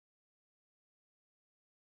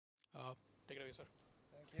Take it away, sir.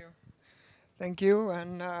 Thank you. Thank you.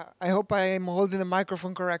 And I hope I am holding the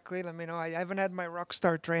microphone correctly. Let me know. I haven't had my rock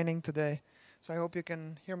star training today, so I hope you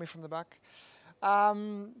can hear me from the back.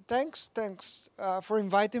 Thanks for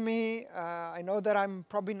inviting me. I know that I'm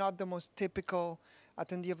probably not the most typical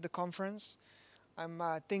attendee of the conference. I'm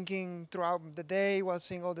thinking throughout the day while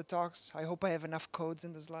seeing all the talks. I hope I have enough codes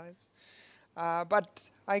in the slides. But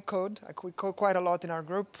I code. We code quite a lot in our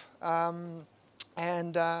group.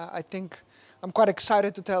 And I think I'm quite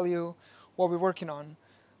excited to tell you what we're working on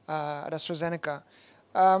at AstraZeneca.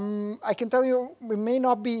 I can tell you we may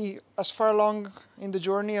not be as far along in the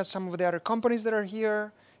journey as some of the other companies that are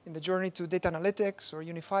here in the journey to data analytics or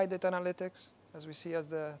unified data analytics, as we see as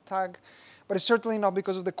the tag. But it's certainly not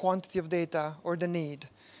because of the quantity of data or the need.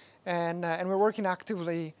 And we're working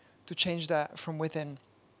actively to change that from within.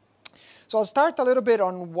 So I'll start a little bit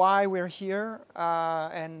on why we're here,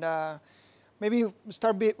 and maybe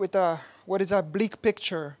start with what is a bleak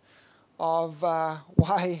picture of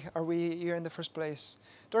why are we here in the first place.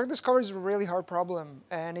 Drug discovery is a really hard problem,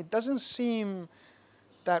 and it doesn't seem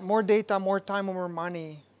that more data, more time, more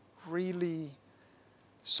money really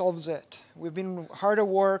solves it. We've been hard at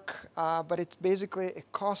work, but it's basically, it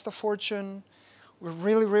costs a fortune. We're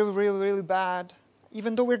really bad.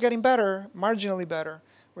 Even though we're getting better, marginally better,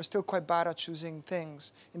 we're still quite bad at choosing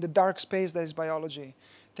things in the dark space that is biology,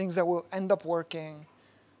 things that will end up working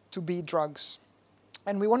to be drugs.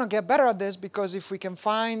 And we want to get better at this because if we can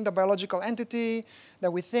find a biological entity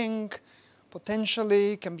that we think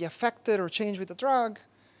potentially can be affected or changed with a drug,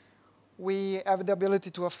 we have the ability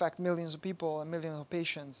to affect millions of people and millions of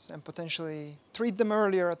patients and potentially treat them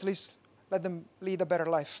earlier, at least let them lead a better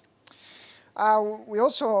life. We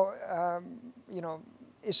also,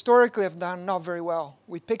 historically have done not very well.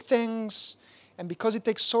 We pick things, and because it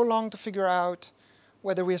takes so long to figure out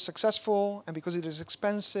whether we are successful, and because it is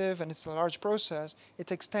expensive and it's a large process, it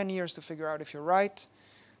takes 10 years to figure out if you're right.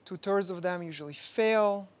 2/3 of them usually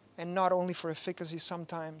fail, and not only for efficacy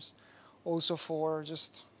sometimes, also for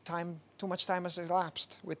just time, too much time has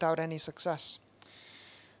elapsed without any success.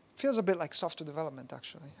 Feels a bit like software development,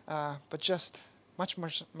 actually, but just much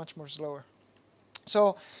more slower.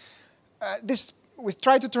 So we've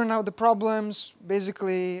tried to turn out the problems.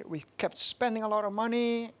 Basically, we kept spending a lot of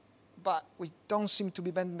money, but we don't seem to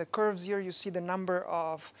be bending the curves here. You see the number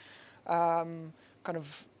of kind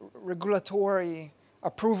of regulatory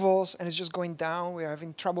approvals, and it's just going down. We are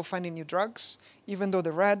having trouble finding new drugs. Even though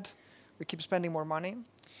they're red, we keep spending more money.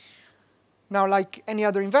 Now, like any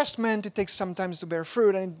other investment, it takes some time to bear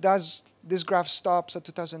fruit, and it does. This graph stops at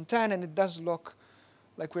 2010, and it does look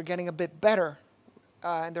like we're getting a bit better.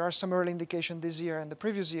 And there are some early indications this year and the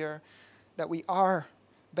previous year that we are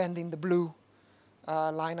bending the blue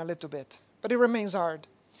line a little bit. But it remains hard.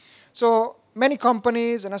 So many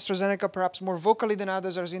companies, and AstraZeneca perhaps more vocally than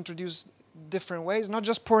others, are introduced different ways, not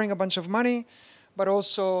just pouring a bunch of money, but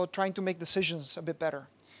also trying to make decisions a bit better.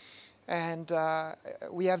 And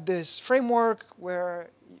we have this framework where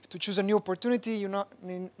to choose a new opportunity, you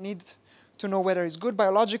need to know whether it's good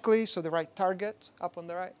biologically, so the right target up on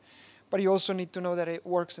the right, but you also need to know that it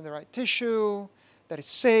works in the right tissue, that it's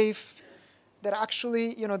safe, that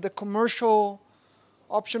actually, the commercial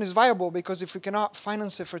option is viable, because if we cannot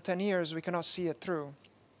finance it for 10 years, we cannot see it through.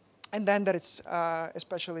 And then that it's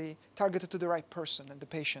especially targeted to the right person and the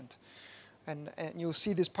patient. And you'll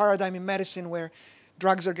see this paradigm in medicine where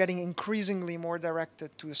drugs are getting increasingly more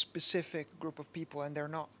directed to a specific group of people, and they're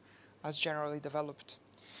not as generally developed.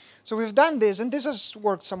 So we've done this, and this has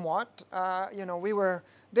worked somewhat. We were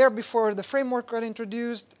there before the framework got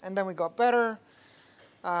introduced, and then we got better.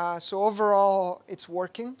 So overall, it's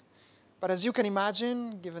working. But as you can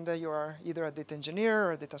imagine, given that you are either a data engineer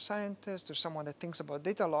or a data scientist or someone that thinks about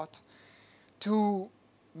data a lot, to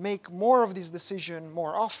make more of this decision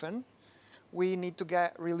more often, we need to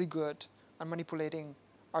get really good at manipulating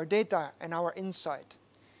our data and our insight.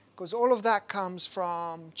 Because all of that comes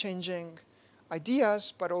from changing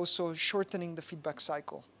ideas, but also shortening the feedback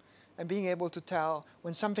cycle and being able to tell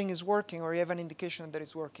when something is working or you have an indication that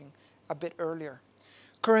it's working a bit earlier.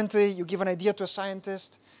 Currently, you give an idea to a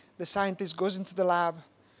scientist, the scientist goes into the lab,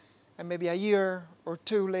 and maybe a year or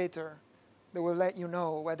two later, they will let you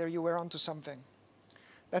know whether you were onto something.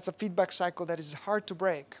 That's a feedback cycle that is hard to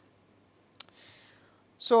break.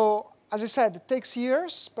 So, as I said, it takes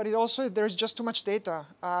years, but there's just too much data.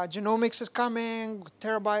 Genomics is coming,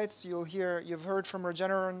 terabytes. You've heard from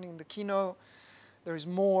Regeneron in the keynote. There is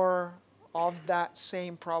more of that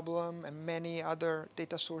same problem and many other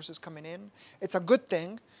data sources coming in. It's a good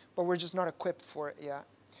thing, but we're just not equipped for it yet.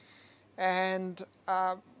 And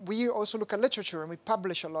we also look at literature, and we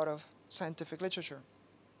publish a lot of scientific literature.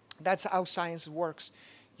 That's how science works.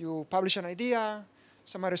 You publish an idea,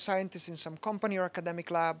 some other scientist in some company or academic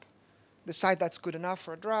lab decide that's good enough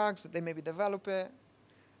for drugs, that they maybe develop it,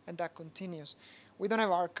 and that continues. We don't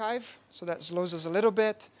have archive, so that slows us a little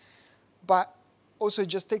bit, but also it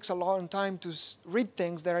just takes a long time to read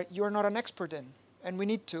things that you're not an expert in. And we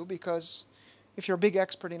need to, because if you're a big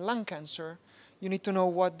expert in lung cancer, you need to know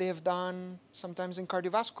what they have done sometimes in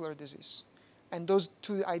cardiovascular disease. And those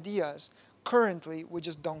two ideas, currently, we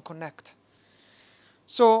just don't connect.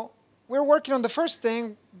 So we're working on the first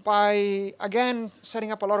thing by, again,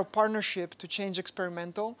 setting up a lot of partnership to change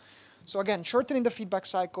experimental. So again, shortening the feedback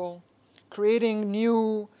cycle, creating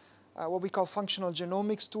new, what we call functional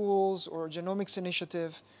genomics tools or genomics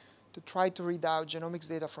initiative to try to read out genomics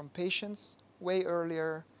data from patients way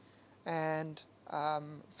earlier and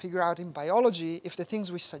figure out in biology if the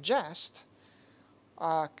things we suggest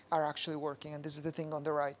are actually working. And this is the thing on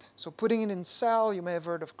the right. So putting it in cell, you may have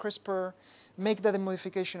heard of CRISPR, make that a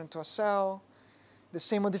modification into a cell, the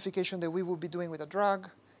same modification that we will be doing with a drug.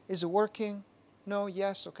 Is it working? No,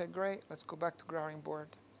 yes, okay, great. Let's go back to drawing board.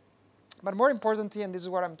 But more importantly, and this is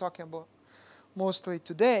what I'm talking about mostly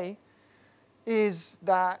today, is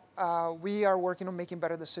that we are working on making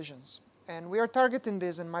better decisions. And we are targeting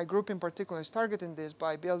this, and my group in particular is targeting this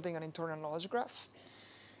by building an internal knowledge graph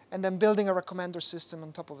and then building a recommender system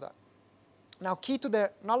on top of that. Now, key to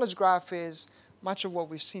the knowledge graph is much of what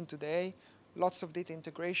we've seen today, lots of data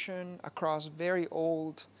integration across very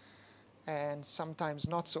old and sometimes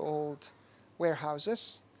not so old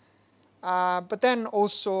warehouses. But then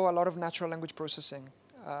also a lot of natural language processing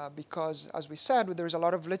because, as we said, there's a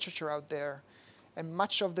lot of literature out there, and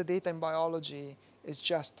much of the data in biology is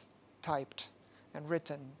just typed and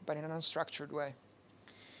written, but in an unstructured way.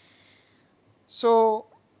 So,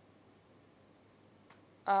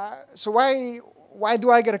 why do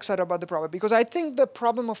I get excited about the problem? Because I think the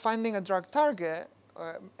problem of finding a drug target,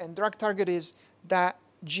 and drug target is that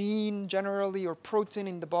gene generally or protein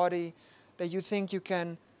in the body that you think you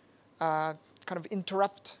can kind of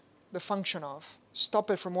interrupt the function of, stop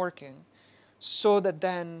it from working, so that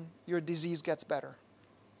then your disease gets better.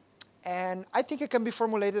 And I think it can be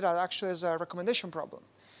formulated actually as a recommendation problem.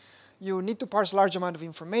 You need to parse large amount of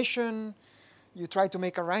information. You try to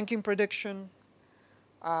make a ranking prediction.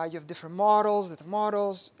 You have different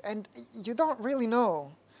models, and you don't really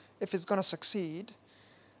know if it's going to succeed.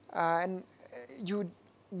 And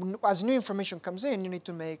as new information comes in, you need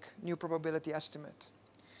to make new probability estimate.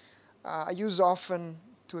 I use often,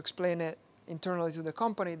 to explain it internally to the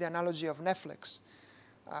company, the analogy of Netflix.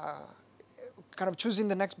 Kind of choosing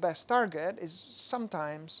the next best target is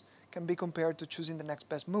sometimes can be compared to choosing the next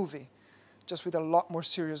best movie, just with a lot more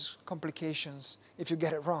serious complications if you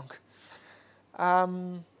get it wrong.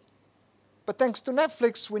 But thanks to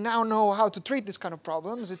Netflix, we now know how to treat this kind of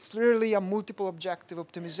problems. It's literally a multiple objective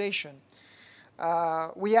optimization.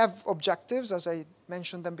 We have objectives, as I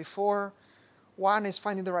mentioned them before. One is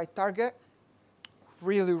finding the right target.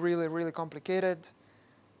 Really, really, really complicated.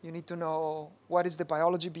 You need to know what is the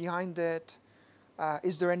biology behind it.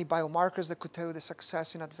 Is there any biomarkers that could tell you the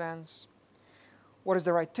success in advance? What is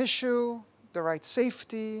the right tissue, the right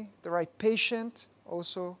safety, the right patient?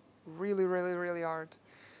 Also really, really, really hard.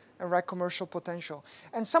 And right commercial potential.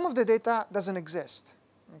 And some of the data doesn't exist.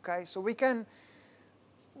 Okay, so we can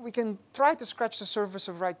try to scratch the surface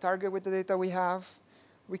of right target with the data we have.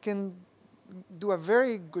 We can do a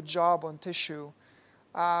very good job on tissue,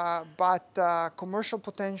 but commercial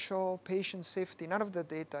potential, patient safety, none of the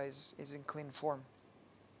data is in clean form.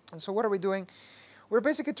 And so what are we doing? We're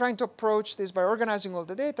basically trying to approach this by organizing all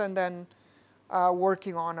the data and then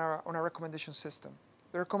working on a recommendation system.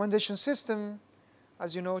 The recommendation system,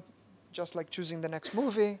 as you know, just like choosing the next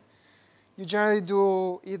movie, you generally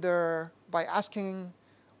do either by asking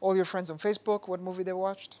all your friends on Facebook what movie they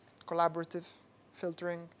watched, collaborative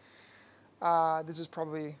filtering. This is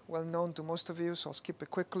probably well known to most of you, so I'll skip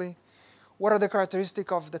it quickly. What are the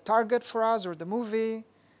characteristics of the target for us or the movie?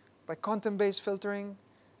 By content-based filtering.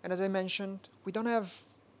 And as I mentioned, we don't have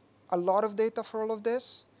a lot of data for all of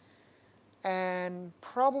this. And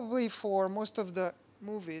probably for most of the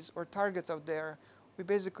movies or targets out there, we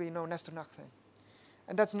basically know next to nothing.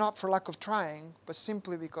 And that's not for lack of trying, but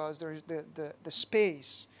simply because the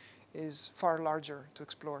space is far larger to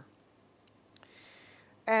explore.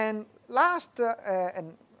 And last,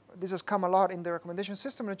 and this has come a lot in the recommendation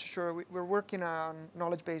system literature, we're working on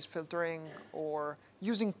knowledge-based filtering or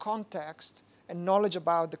using context and knowledge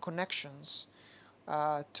about the connections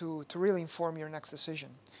to really inform your next decision.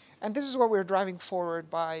 And this is what we're driving forward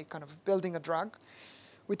by kind of building a drug.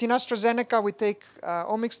 Within AstraZeneca, we take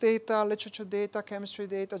omics data, literature data, chemistry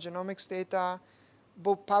data, genomics data.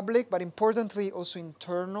 both public, but importantly also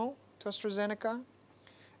internal to AstraZeneca.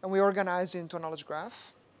 And we organize it into a knowledge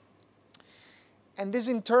graph. And this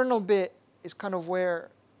internal bit is kind of where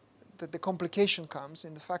the complication comes,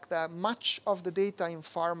 in the fact that much of the data in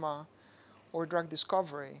pharma or drug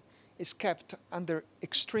discovery is kept under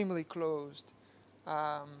extremely closed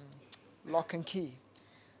lock and key.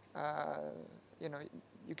 You know,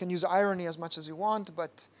 you can use irony as much as you want,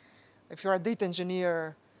 but if you're a data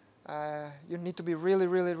engineer, you need to be really,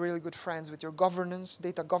 really, really good friends with your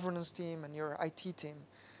data governance team and your IT team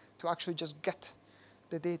to actually just get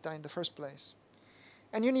the data in the first place.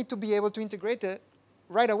 And you need to be able to integrate it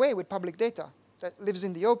right away with public data that lives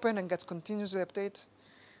in the open and gets continuously updated.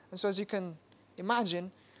 And so as you can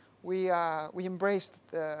imagine, we embraced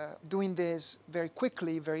doing this very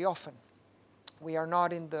quickly, very often. We are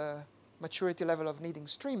not in the maturity level of needing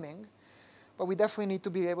streaming, but we definitely need to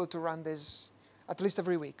be able to run this at least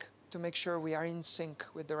every week to make sure we are in sync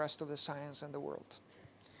with the rest of the science and the world.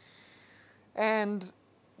 And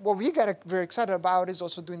what we get very excited about is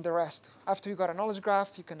also doing the rest. After you got a knowledge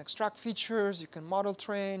graph, you can extract features, you can model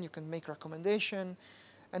train, you can make recommendation,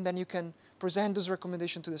 and then you can present those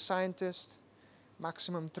recommendations to the scientists,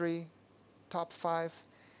 maximum 3, top 5,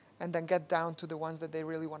 and then get down to the ones that they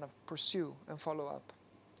really want to pursue and follow up,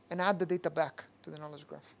 and add the data back to the knowledge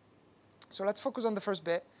graph. So let's focus on the first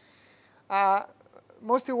bit.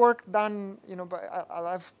 Mostly work done, I'll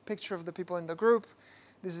have a picture of the people in the group.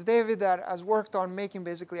 This is David that has worked on making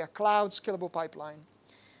basically a cloud scalable pipeline.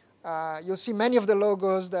 You'll see many of the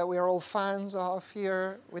logos that we are all fans of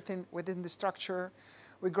here within the structure.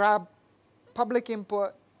 We grab public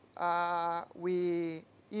input. We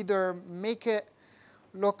either make it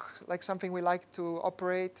look like something we like to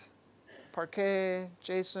operate, Parquet,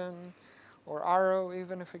 JSON, or Arrow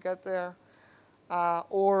even if we get there.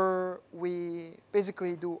 Or we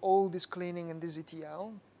basically do all this cleaning and this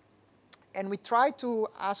ETL. And we try to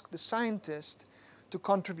ask the scientist to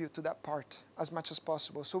contribute to that part as much as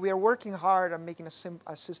possible. So we are working hard on making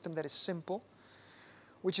a system that is simple,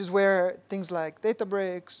 which is where things like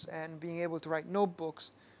Databricks and being able to write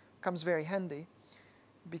notebooks comes very handy,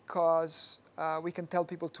 because we can tell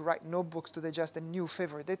people to write notebooks to digest a new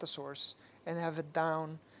favorite data source and have it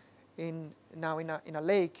down in a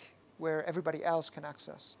lake where everybody else can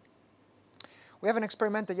access. We haven't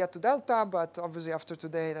experimented yet to Delta, but obviously after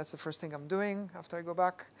today, that's the first thing I'm doing after I go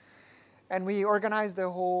back. And we organize the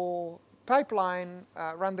whole pipeline,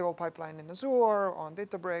 run the whole pipeline in Azure, on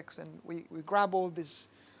Databricks, and we grab all these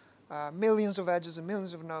millions of edges and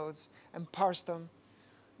millions of nodes and parse them,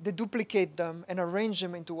 deduplicate them, and arrange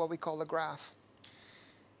them into what we call a graph.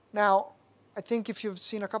 Now, I think if you've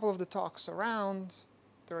seen a couple of the talks around,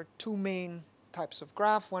 there are two main types of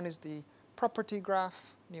graph. One is the property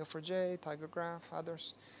graph, Neo4j, Tiger graph,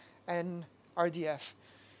 others, and RDF.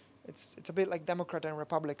 It's a bit like Democrats and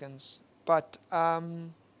Republicans, but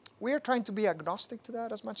we are trying to be agnostic to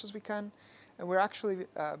that as much as we can, and we're actually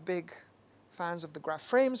big fans of the Graph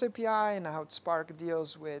Frames API and how Spark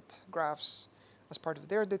deals with graphs as part of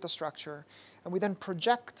their data structure, and we then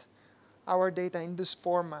project our data in these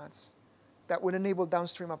formats that would enable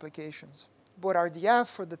downstream applications. But RDF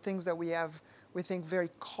for the things that we have, we think very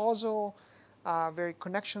causal, very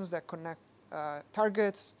connections that connect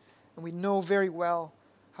targets, and we know very well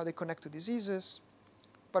how they connect to diseases,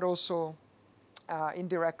 but also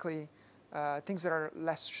indirectly things that are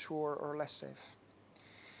less sure or less safe.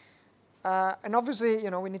 And obviously,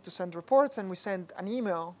 we need to send reports, and we send an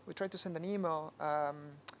email. We try to send an email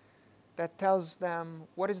that tells them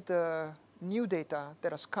what is the new data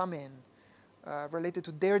that has come in related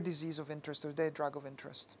to their disease of interest or their drug of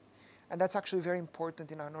interest. And that's actually very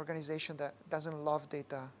important in an organization that doesn't love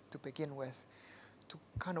data to begin with, to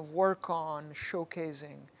kind of work on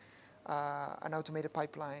showcasing an automated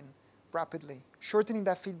pipeline rapidly, shortening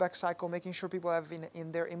that feedback cycle, making sure people have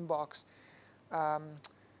in their inbox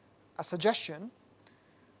a suggestion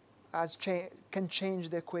can change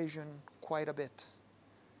the equation quite a bit.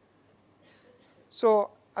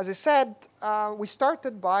 So as I said, we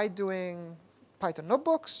started by doing Python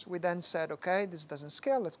notebooks. We then said, okay, this doesn't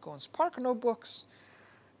scale. Let's go on Spark notebooks.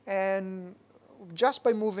 And just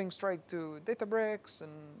by moving straight to Databricks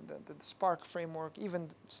and the Spark framework, even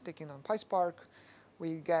sticking on PySpark,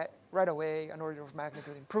 we get right away an order of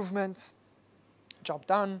magnitude improvement. Job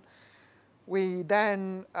done. We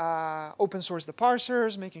then open source the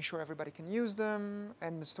parsers, making sure everybody can use them,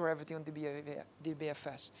 and store everything on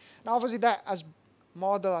DBFS. Now, obviously, that as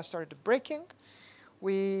model has started breaking.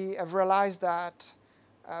 We have realized that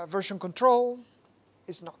version control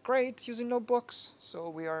is not great using notebooks, so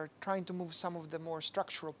we are trying to move some of the more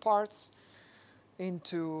structural parts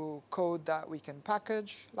into code that we can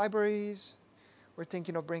package, libraries. We're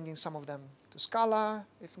thinking of bringing some of them to Scala,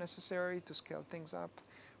 if necessary, to scale things up,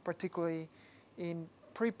 particularly in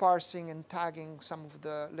pre-parsing and tagging some of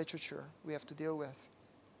the literature we have to deal with.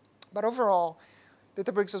 But overall,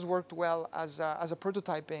 Databricks has worked well as a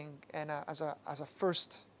prototyping and as a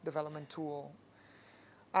first development tool.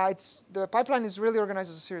 The pipeline is really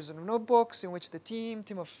organized as a series of notebooks in which the team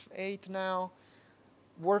of 8 now,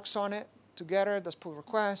 works on it together, does pull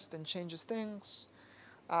requests and changes things.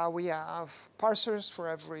 We have parsers for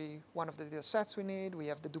every one of the data sets we need. We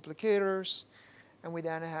have the duplicators, and we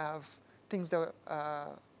then have things that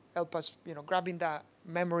help us, grabbing that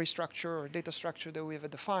memory structure or data structure that we have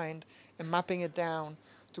defined and mapping it down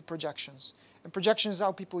to projections. And projections is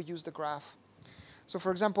how people use the graph. So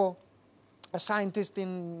for example, a scientist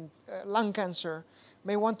in lung cancer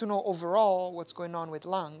may want to know overall what's going on with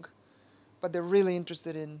lung, but they're really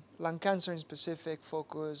interested in lung cancer in specific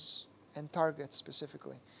focus and targets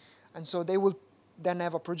specifically. And so they will then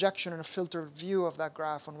have a projection and a filtered view of that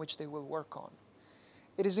graph on which they will work on.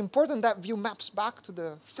 It is important that view maps back to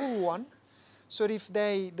the full one, so that if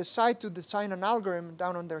they decide to design an algorithm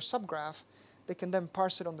down on their subgraph, they can then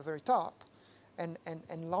parse it on the very top and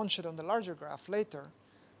launch it on the larger graph later.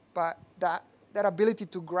 But that ability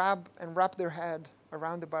to grab and wrap their head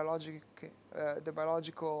around the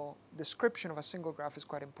biological description of a single graph is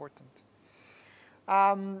quite important.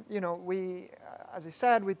 We, as I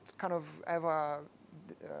said, we kind of have a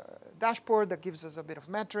dashboard that gives us a bit of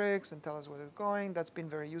metrics and tell us where we're going. That's been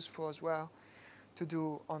very useful as well to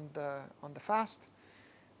do on the fast.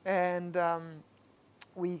 And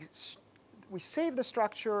we save the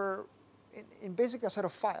structure in basically a set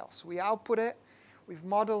of files. We output it. We've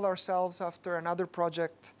modeled ourselves after another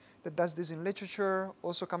project that does this in literature,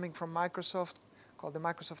 also coming from Microsoft, called the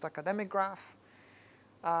Microsoft Academic Graph.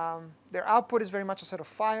 Their output is very much a set of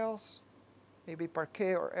files, maybe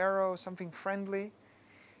Parquet or Arrow, something friendly.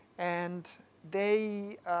 And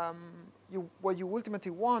what you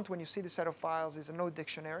ultimately want when you see this set of files is a node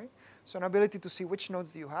dictionary. So an ability to see which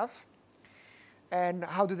nodes do you have, and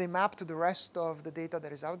how do they map to the rest of the data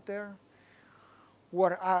that is out there.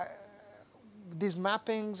 These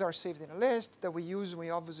mappings are saved in a list that we use. We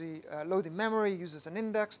obviously load in memory, use as an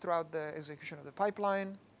index throughout the execution of the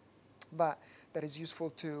pipeline. But that is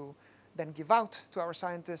useful to then give out to our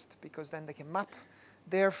scientists, because then they can map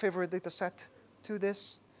their favorite data set to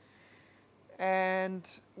this. And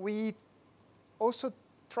we also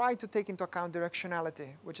try to take into account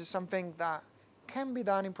directionality, which is something that can be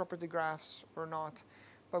done in property graphs or not.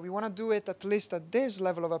 But we want to do it at least at this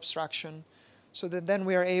level of abstraction, so that then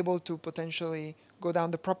we are able to potentially go down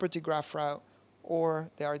the property graph route or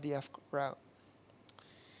the RDF route.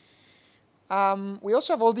 We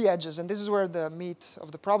also have all the edges, and this is where the meat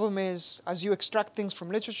of the problem is. As you extract things from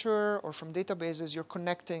literature or from databases, you're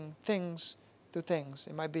connecting things to things.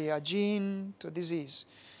 It might be a gene to a disease.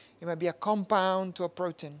 It might be a compound to a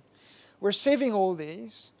protein. We're saving all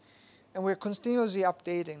these, and we're continuously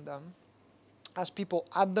updating them as people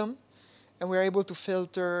add them, and we're able to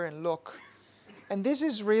filter and look. And this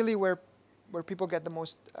is really where people get the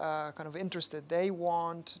most kind of interested. They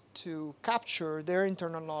want to capture their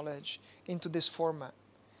internal knowledge into this format.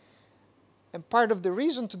 And part of the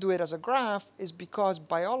reason to do it as a graph is because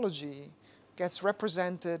biology gets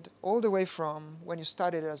represented all the way from when you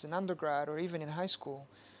studied it as an undergrad or even in high school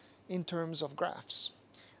in terms of graphs.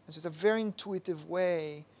 And so it's a very intuitive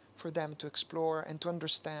way for them to explore and to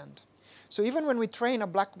understand. So even when we train a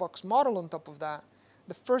black box model on top of that,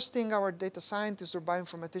 the first thing our data scientist or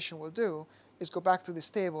bioinformatician will do is go back to this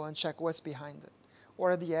table and check what's behind it. What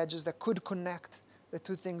are the edges that could connect the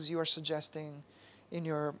two things you are suggesting in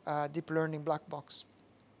your deep learning black box?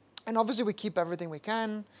 And obviously we keep everything we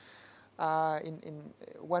can.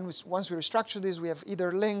 Once we restructure this, we have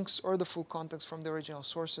either links or the full context from the original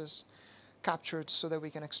sources captured so that we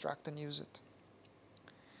can extract and use it.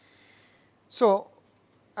 So,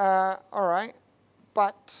 all right,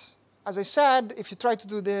 but as I said, if you try to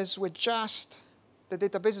do this with just the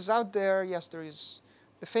databases out there, yes, there is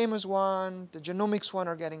the famous one, the genomics one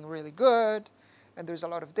are getting really good, and there's a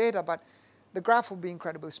lot of data, but the graph will be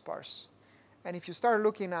incredibly sparse. And if you start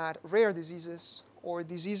looking at rare diseases or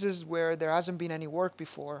diseases where there hasn't been any work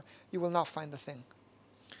before, you will not find the thing.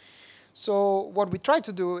 So what we try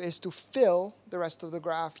to do is to fill the rest of the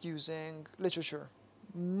graph using literature.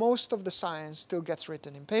 Most of the science still gets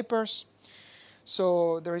written in papers.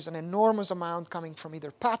 So there is an enormous amount coming from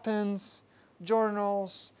either patents,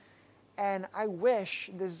 journals, and I wish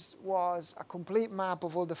this was a complete map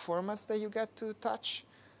of all the formats that you get to touch,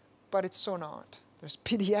 but it's so not. There's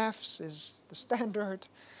PDFs is the standard.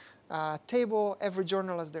 table. Every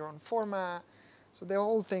journal has their own format. So the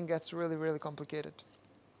whole thing gets really, really complicated.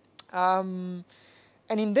 And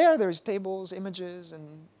in there's tables, images,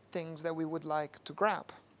 and things that we would like to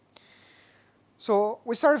grab. So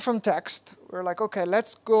we started from text. We're like, OK,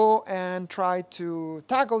 let's go and try to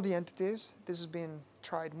tag all the entities. This has been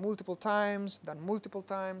tried multiple times, done multiple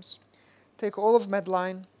times. Take all of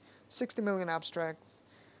Medline, 60 million abstracts,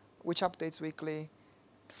 which updates weekly.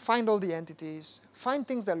 Find all the entities. Find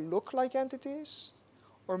things that look like entities,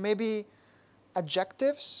 or maybe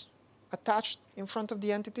adjectives attached in front of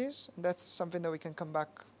the entities. And that's something that we can come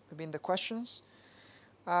back maybe in the questions.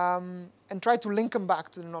 And try to link them back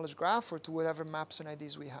to the knowledge graph or to whatever maps and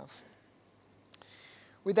IDs we have.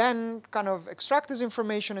 We then kind of extract this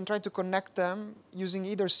information and try to connect them using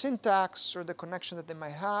either syntax or the connection that they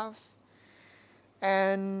might have.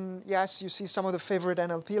 And yes, you see some of the favorite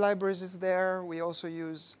NLP libraries is there. We also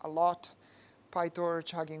use a lot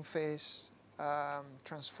PyTorch, Hugging Face,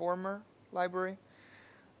 Transformer library.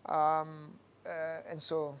 And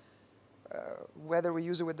so whether we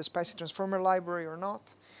use it with the spicy transformer library or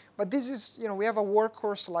not. But this is, we have a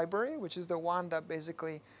workhorse library, which is the one that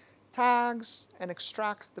basically tags and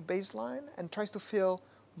extracts the baseline and tries to fill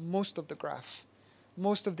most of the graph,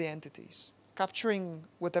 most of the entities, capturing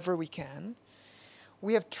whatever we can.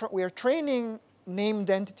 We are training named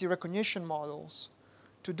entity recognition models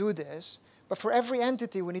to do this, but for every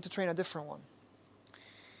entity, we need to train a different one.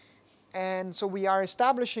 And so we are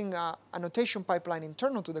establishing a annotation pipeline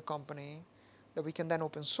internal to the company that we can then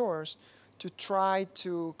open source to try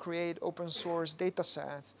to create open source data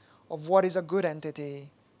sets of what is a good entity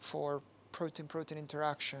for protein-protein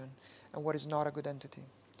interaction and what is not a good entity.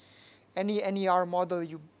 Any NER model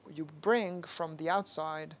you bring from the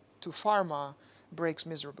outside to pharma breaks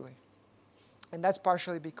miserably. And that's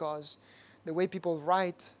partially because the way people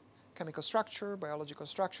write chemical structure, biological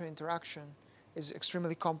structure, interaction is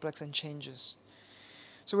extremely complex and changes.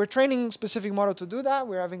 So we're training specific model to do that.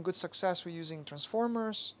 We're having good success with using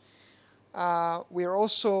transformers. We are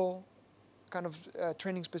also kind of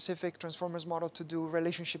training specific transformers model to do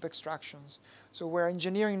relationship extractions. So we're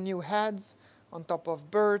engineering new heads on top of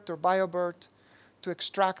BERT or BioBERT to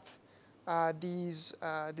extract these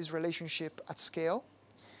relationship at scale.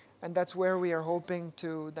 And that's where we are hoping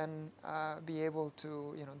to then be able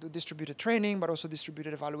to do distributed training, but also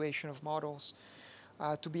distributed evaluation of models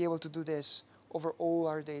to be able to do this over all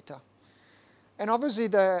our data. And obviously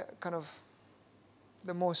the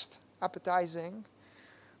most appetizing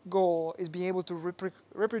goal is being able to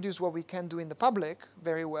reproduce what we can do in the public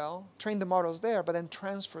very well, train the models there, but then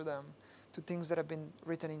transfer them to things that have been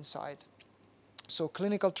written inside. So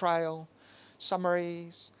clinical trial,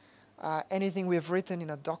 summaries, anything we have written in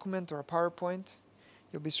a document or a PowerPoint.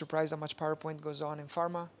 You'll be surprised how much PowerPoint goes on in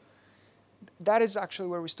pharma. That is actually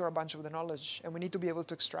where we store a bunch of the knowledge, and we need to be able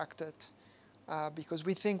to extract it because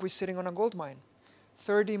we think we're sitting on a gold mine.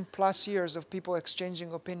 30 plus years of people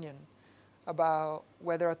exchanging opinion about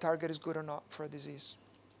whether a target is good or not for a disease.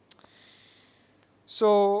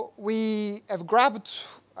 So we have grabbed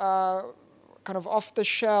kind of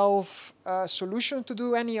off-the-shelf solution to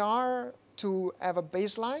do NER to have a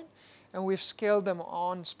baseline, and we've scaled them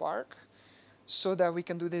on Spark so that we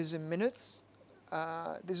can do this in minutes.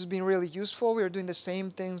 This has been really useful. We are doing the same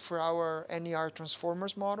thing for our NER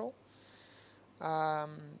transformers model.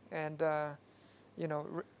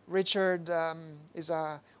 Richard is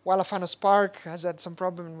while a fan of Spark, has had some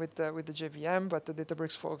problem with the JVM, but the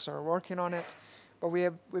Databricks folks are working on it. But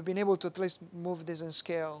we've been able to at least move this in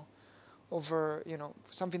scale over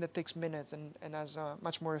something that takes minutes and has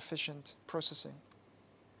much more efficient processing.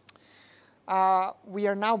 We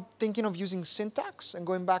are now thinking of using syntax and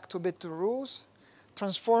going back to a bit to rules.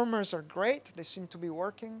 Transformers are great; they seem to be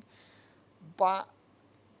working, but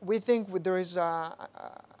we think there is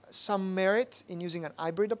some merit in using an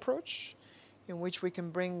hybrid approach, in which we can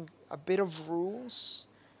bring a bit of rules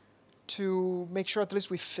to make sure at least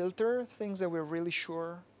we filter things that we're really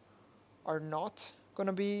sure are not going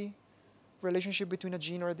to be relationship between a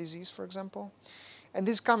gene or a disease, for example. And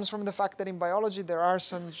this comes from the fact that in biology there are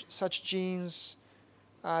some such genes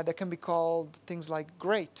that can be called things like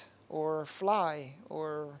great or fly,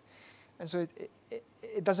 and so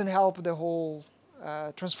it doesn't help the whole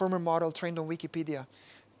transformer model trained on Wikipedia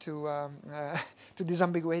to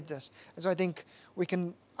disambiguate this. And so I think we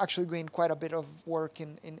can actually gain quite a bit of work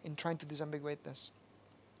in trying to disambiguate this.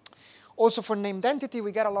 Also for named entity,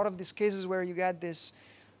 we get a lot of these cases where you get these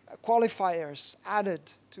qualifiers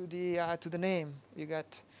added to the name. You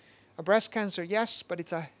get a breast cancer, yes, but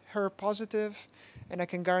it's a HER positive, and I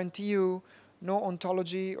can guarantee you no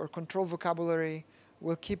ontology or control vocabulary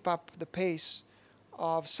will keep up the pace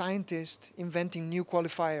of scientists inventing new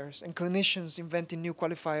qualifiers and clinicians inventing new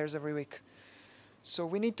qualifiers every week. So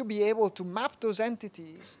we need to be able to map those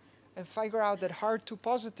entities and figure out that HER2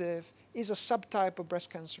 positive is a subtype of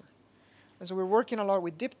breast cancer. And so we're working a lot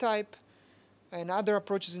with deep type and other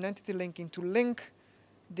approaches in entity linking to link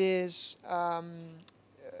this,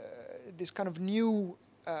 this kind of new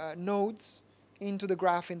nodes into the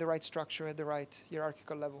graph in the right structure at the right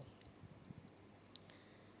hierarchical level.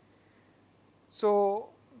 So,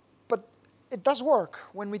 but it does work.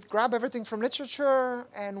 When we grab everything from literature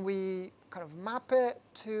and we kind of map it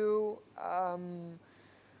to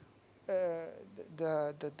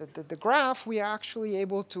the graph, we are actually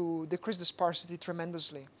able to decrease the sparsity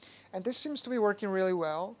tremendously. And this seems to be working really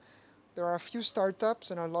well. There are a few startups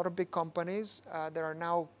and a lot of big companies that are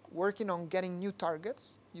now working on getting new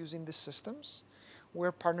targets using these systems. We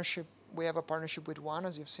have a partnership with one,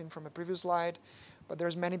 as you've seen from a previous slide, but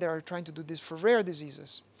there's many that are trying to do this for rare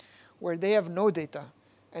diseases, where they have no data,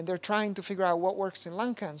 and they're trying to figure out what works in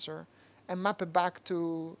lung cancer and map it back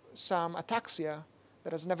to some ataxia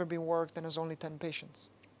that has never been worked and has only 10 patients.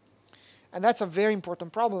 And that's a very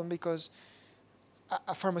important problem because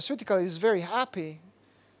a pharmaceutical is very happy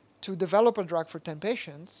to develop a drug for 10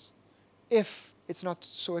 patients if it's not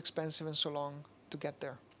so expensive and so long to get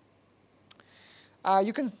there.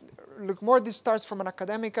 You can look more, this starts from an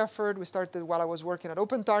academic effort. We started while I was working at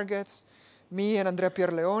Open Targets, me and Andrea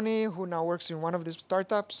Pierleoni, who now works in one of these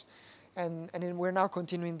startups, and we're now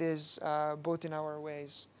continuing this both in our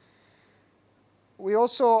ways. We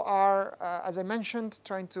also are, as I mentioned,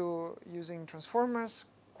 trying to using transformers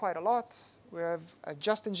quite a lot. We have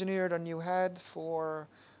just engineered a new head for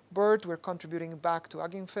BERT. We're contributing back to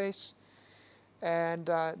Hugging Face. And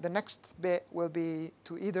the next bit will be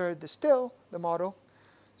to either distill the model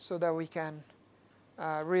so that we can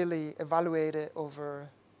really evaluate it over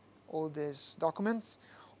all these documents,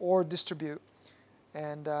 or distribute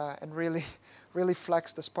and really, really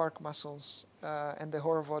flex the Spark muscles and the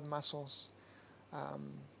Horovod muscles.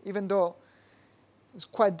 Even though it's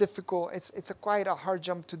quite difficult, it's quite a hard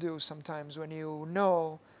jump to do sometimes when you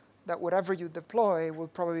know that whatever you deploy will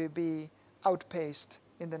probably be outpaced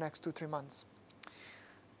in the next 2-3 months.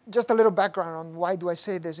 Just a little background on why do I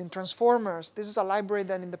say this. In Transformers, this is a library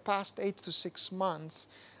that in the past 8 to 6 months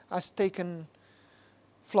has taken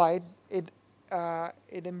flight. It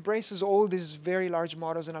embraces all these very large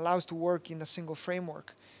models and allows to work in a single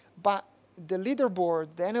framework. But the leaderboard,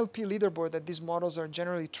 the NLP leaderboard that these models are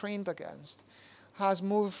generally trained against, has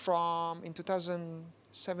moved from, in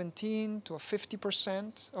 2017, to a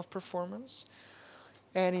 50% of performance.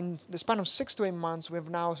 And in the span of 6 to 8 months, we have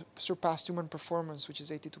now surpassed human performance, which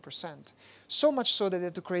is 82%. So much so that they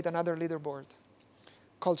had to create another leaderboard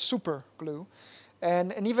called Super Glue.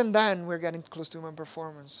 And even then, we're getting close to human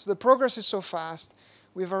performance. So the progress is so fast.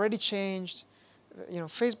 We've already changed,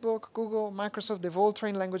 Facebook, Google, Microsoft, they've all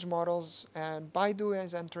trained language models, and Baidu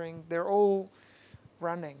is entering. They're all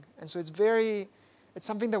running. And so it's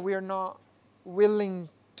something that we are not willing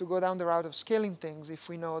to go down the route of scaling things if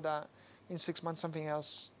we know that in 6 months something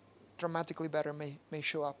else dramatically better may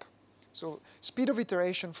show up. So speed of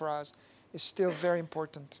iteration for us is still very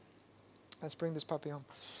important. Let's bring this puppy home.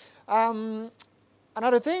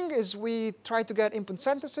 Another thing is we try to get input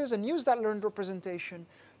sentences and use that learned representation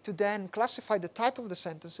to then classify the type of the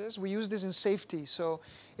sentences. We use this in safety. So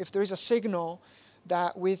if there is a signal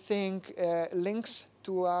that we think links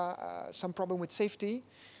to some problem with safety,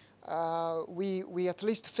 we at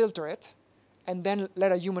least filter it and then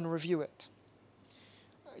let a human review it.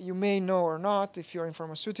 You may know or not if you're in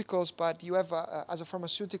pharmaceuticals, but you have, as a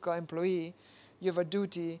pharmaceutical employee, you have a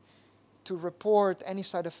duty to report any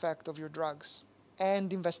side effect of your drugs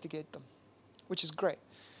and investigate them, which is great.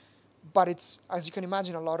 But it's, as you can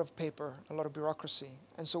imagine, a lot of paper, a lot of bureaucracy.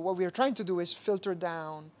 And so what we are trying to do is filter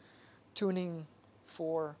down tuning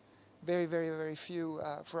for very, very, very few,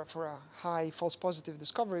 for a high false positive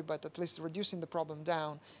discovery, but at least reducing the problem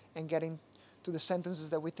down and getting to the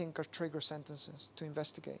sentences that we think are trigger sentences to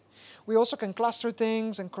investigate. We also can cluster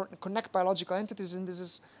things and connect biological entities, and this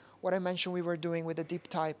is what I mentioned we were doing with the deep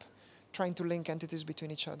type, trying to link entities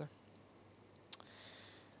between each other.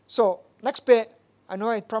 So, next bit, I know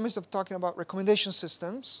I promised of talking about recommendation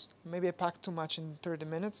systems. Maybe I packed too much in 30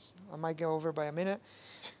 minutes. I might go over by a minute.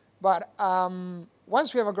 But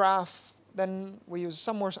once we have a graph, then we use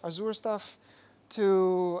some more Azure stuff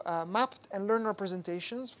to map and learn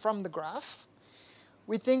representations from the graph.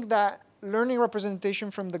 We think that learning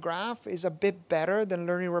representation from the graph is a bit better than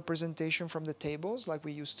learning representation from the tables like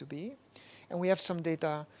we used to be. And we have some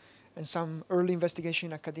data and some early investigation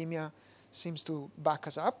in academia seems to back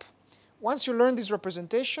us up. Once you learn this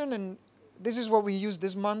representation, and this is what we use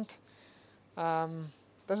this month.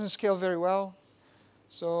 Doesn't scale very well.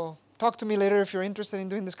 So talk to me later if you're interested in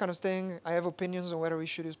doing this kind of thing. I have opinions on whether we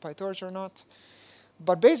should use PyTorch or not.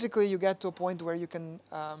 But basically, you get to a point where you can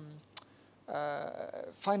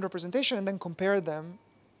find representation and then compare them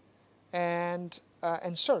and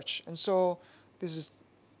search. And so this is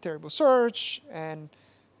terrible search, and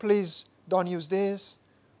please don't use this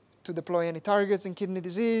to deploy any targets in kidney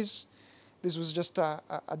disease. This was just a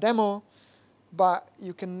demo. But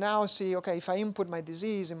you can now see, okay, if I input my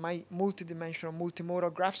disease in my multidimensional,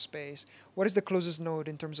 multimodal graph space, what is the closest node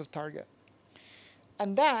in terms of target?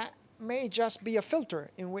 And that may just be a filter,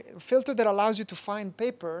 a filter that allows you to find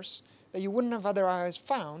papers that you wouldn't have otherwise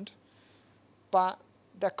found, but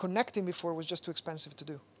that connecting before was just too expensive to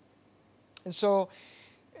do. And so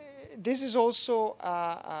this is also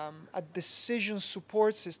a decision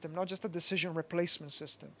support system, not just a decision replacement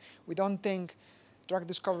system. We don't think drug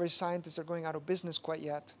discovery scientists are going out of business quite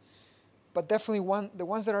yet, but definitely the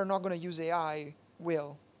ones that are not going to use AI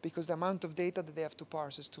will, because the amount of data that they have to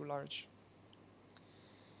parse is too large.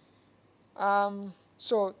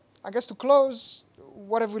 So I guess to close,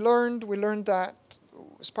 what have we learned? We learned that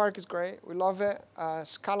Spark is great. We love it.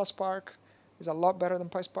 Scala Spark is a lot better than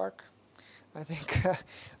PySpark. I think a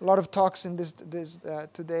lot of talks in this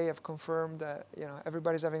today have confirmed that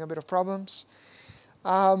everybody's having a bit of problems.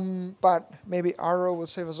 But maybe Arrow will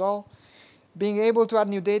save us all. Being able to add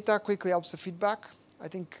new data quickly helps the feedback. I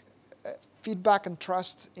think feedback and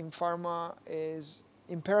trust in pharma is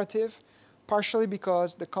imperative, partially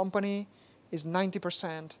because the company is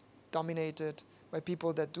 90% dominated by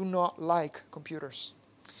people that do not like computers.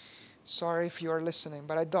 Sorry if you are listening,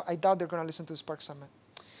 but I doubt they're going to listen to the Spark Summit.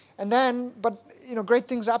 And then, but great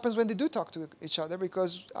things happen when they do talk to each other,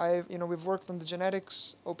 because we've worked on the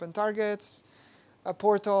genetics, open targets, a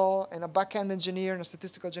portal, and a back-end engineer and a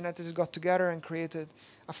statistical geneticist got together and created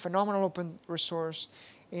a phenomenal open resource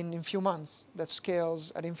in a few months that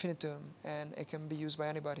scales ad infinitum, and it can be used by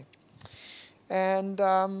anybody. And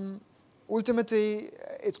ultimately,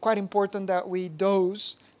 it's quite important that we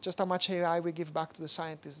dose just how much AI we give back to the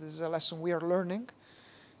scientists. This is a lesson we are learning,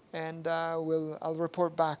 and I'll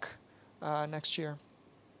report back next year.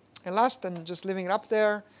 And last, and just leaving it up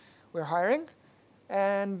there, we're hiring.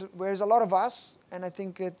 And there's a lot of us, and I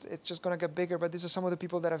think it's just going to get bigger. But these are some of the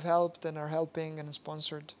people that have helped and are helping and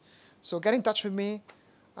sponsored. So get in touch with me.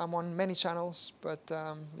 I'm on many channels, but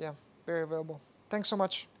yeah, very available. Thanks so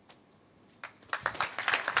much.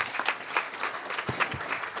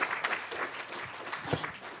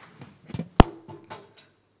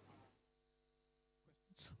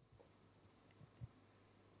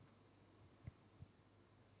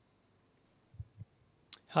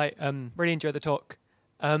 Hi, really enjoyed the talk.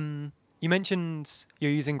 You mentioned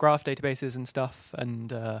you're using graph databases and stuff,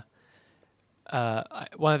 and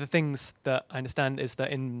one of the things that I understand is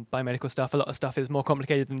that in biomedical stuff, a lot of stuff is more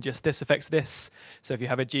complicated than just this affects this. So if you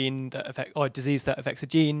have a gene that affects, or a disease that affects a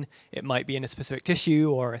gene, it might be in a specific tissue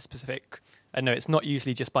or a specific, I don't know, it's not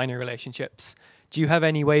usually just binary relationships. Do you have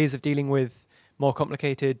any ways of dealing with more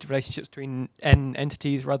complicated relationships between n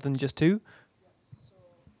entities rather than just two?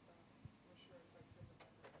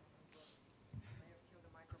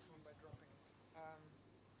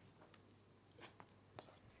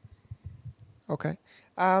 Okay.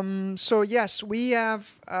 So yes, we have,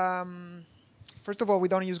 first of all, we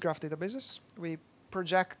don't use graph databases. We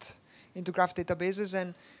project into graph databases.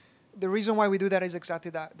 And the reason why we do that is exactly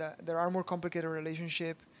that there are more complicated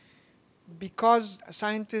relationships. Because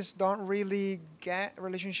scientists don't really get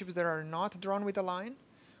relationships that are not drawn with a line,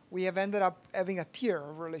 we have ended up having a tier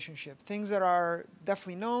of relationship. Things that are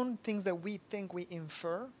definitely known, things that we think we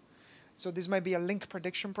infer. So this might be a link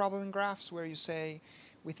prediction problem in graphs where you say,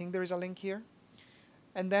 we think there is a link here.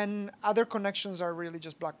 And then other connections are really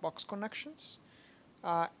just black box connections.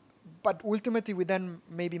 But ultimately, we then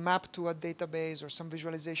maybe map to a database or some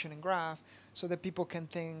visualization in graph so that people can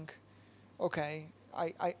think, okay,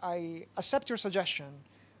 I accept your suggestion,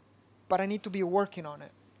 but I need to be working on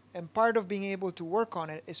it. And part of being able to work on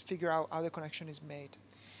it is figure out how the connection is made.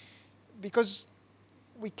 Because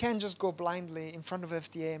we can't just go blindly in front of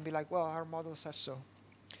FDA and be like, well, our model says so.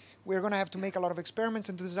 We're going to have to make a lot of experiments,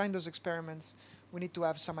 and to design those experiments, we need to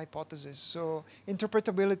have some hypothesis. So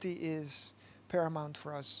interpretability is paramount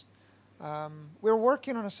for us. We're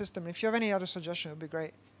working on a system. If you have any other suggestions, it would be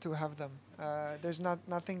great to have them. There's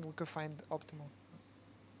nothing we could find optimal.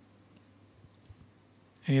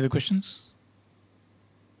 Any other questions?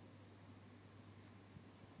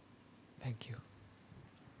 Thank you.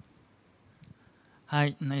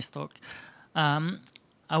 Hi, nice talk.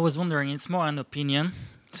 I was wondering, it's more an opinion.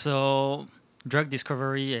 So drug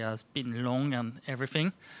discovery has been long and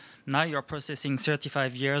everything. Now you're processing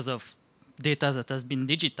 35 years of data that has been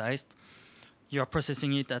digitized. You're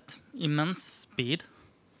processing it at immense speed,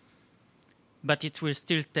 but it will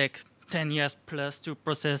still take 10 years plus to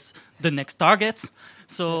process the next targets.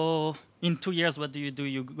 So in 2 years, what do?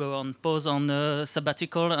 You go on pause on a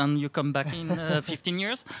sabbatical and you come back in 15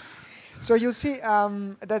 years? So you'll see,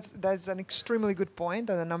 that's an extremely good point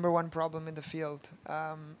and the number one problem in the field.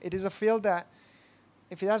 It is a field that,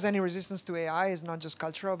 if it has any resistance to AI, is not just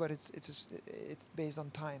cultural, but it's based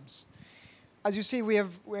on times. As you see, we're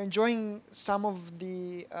enjoying some of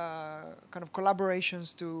the kind of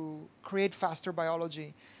collaborations to create faster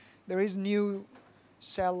biology. There is new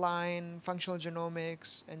cell line, functional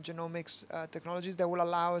genomics, and genomics technologies that will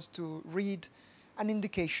allow us to read an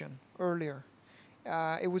indication earlier.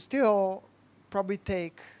 It will still probably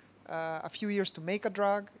take a few years to make a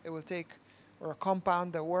drug. It will take, or a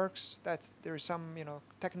compound that works. There are some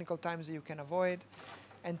technical times that you can avoid.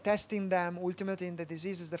 And testing them ultimately in the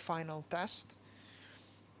disease is the final test.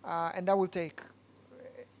 And that will take,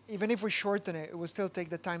 even if we shorten it, it will still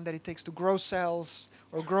take the time that it takes to grow cells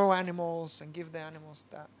or grow animals and give the animals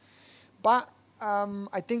that. But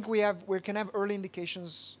I think we can have early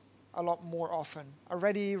indications a lot more often.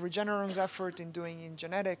 Already Regeneron's effort in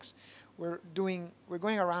genetics, we're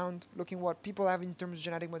going around looking what people have in terms of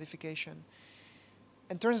genetic modification.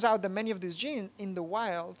 And turns out that many of these genes in the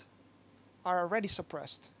wild are already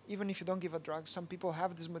suppressed. Even if you don't give a drug, some people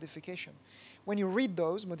have this modification. When you read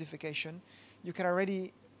those modification, you can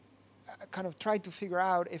already kind of try to figure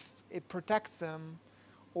out if it protects them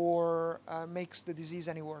or makes the disease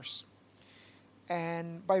any worse.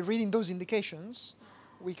 And by reading those indications,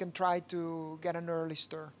 we can try to get an early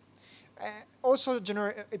stir. Also,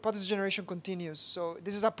 hypothesis generation continues. So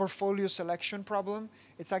this is a portfolio selection problem.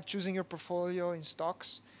 It's like choosing your portfolio in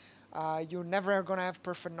stocks. You're never going to have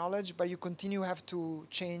perfect knowledge, but you have to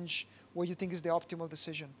change what you think is the optimal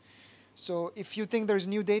decision. So if you think there's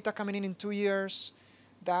new data coming in 2 years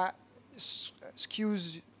that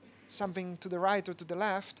skews something to the right or to the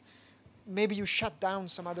left, maybe you shut down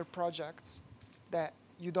some other projects that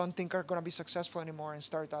you don't think are going to be successful anymore and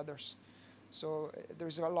start others. So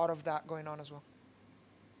there's a lot of that going on as well.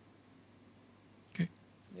 Okay.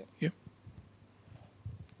 Yeah. Yeah.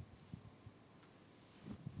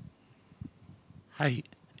 Hi.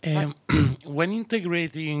 When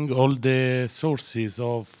integrating all the sources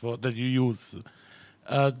that you use,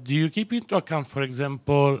 do you keep into account, for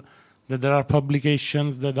example, that there are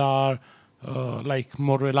publications that are like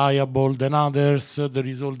more reliable than others? There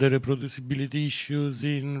is all the reproducibility issues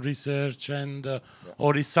in research, and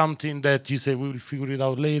or is something that you say we will figure it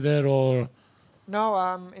out later, or? No,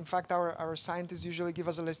 in fact, our scientists usually give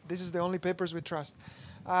us a list. This is the only papers we trust.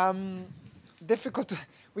 Difficult.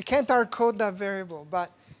 We can't hard code that variable, but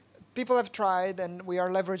people have tried, and we are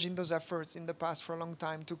leveraging those efforts in the past for a long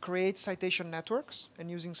time to create citation networks and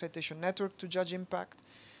using citation network to judge impact.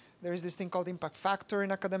 There is this thing called impact factor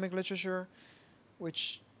in academic literature,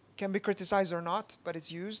 which can be criticized or not, but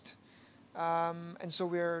it's used. And so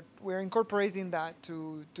we're incorporating that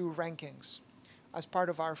to do rankings as part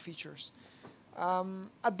of our features.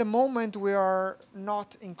 At the moment, we are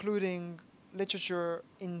not including literature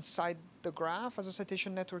inside the graph as a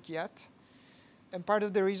citation network yet. And part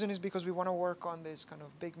of the reason is because we want to work on this kind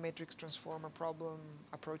of big matrix transformer problem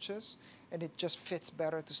approaches, and it just fits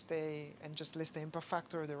better to stay and just list the impact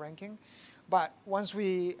factor or the ranking. But once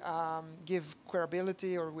we give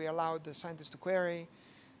queryability or we allow the scientists to query,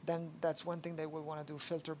 then that's one thing they will want to do,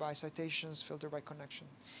 filter by citations, filter by connection.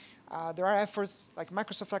 There are efforts like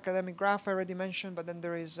Microsoft Academic Graph I already mentioned, but then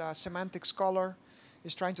there is Semantic Scholar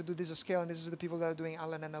is trying to do this at scale, and this is the people that are doing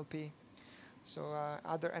Allen NLP. So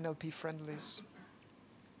other NLP friendlies.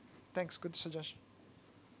 Thanks, good suggestion.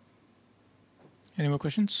 Any more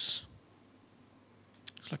questions?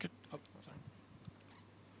 Looks like it. Oh,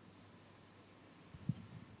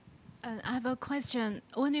 sorry. I have a question.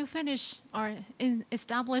 When you finish or in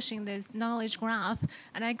establishing this knowledge graph,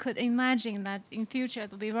 and I could imagine that in future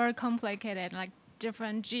it will be very complicated, like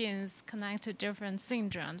different genes connect to different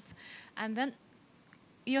syndromes, and then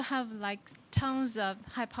you have like tons of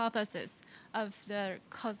hypotheses of the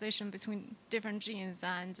causation between different genes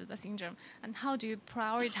and the syndrome. And how do you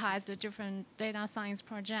prioritize the different data science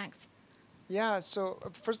projects? Yeah, so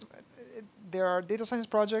first, there are data science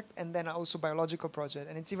projects and then also biological projects.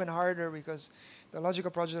 And it's even harder because the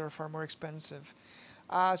biological projects are far more expensive.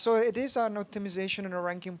 So it is an optimization and a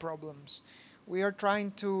ranking problems. We are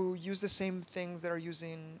trying to use the same things that are used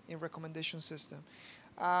in recommendation system.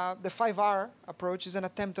 The 5R approach is an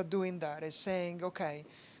attempt at doing that. It's saying, okay,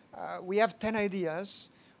 we have 10 ideas.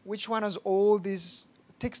 which one has all these,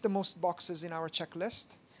 ticks the most boxes in our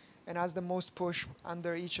checklist and has the most push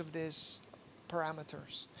under each of these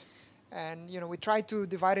parameters. And we try to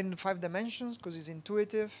divide it into 5 dimensions because it's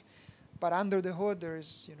intuitive, but under the hood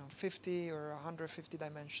there's 50 or 150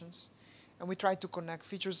 dimensions. And we try to connect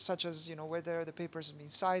features such as whether the paper has been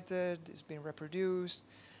cited, it's been reproduced,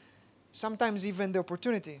 sometimes even the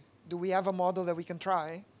opportunity. Do we have a model that we can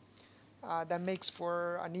try that makes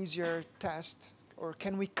for an easier test, or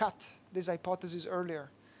can we cut this hypothesis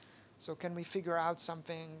earlier? So can we figure out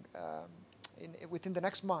something within the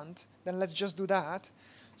next month? Then let's just do that,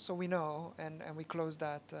 so we know, and we close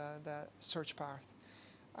that search path.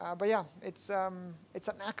 But yeah, it's an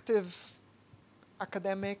active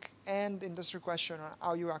academic and industry question on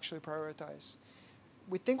how you actually prioritize.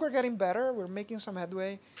 We think we're getting better. We're making some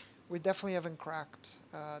headway. We definitely haven't cracked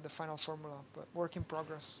the final formula, but work in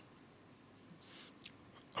progress.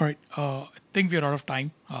 All right. I think we are out of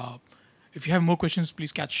time. If you have more questions,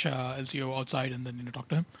 please catch LCO outside and then talk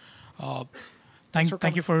to him.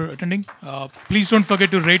 Thank you for attending. Please don't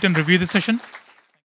forget to rate and review this session.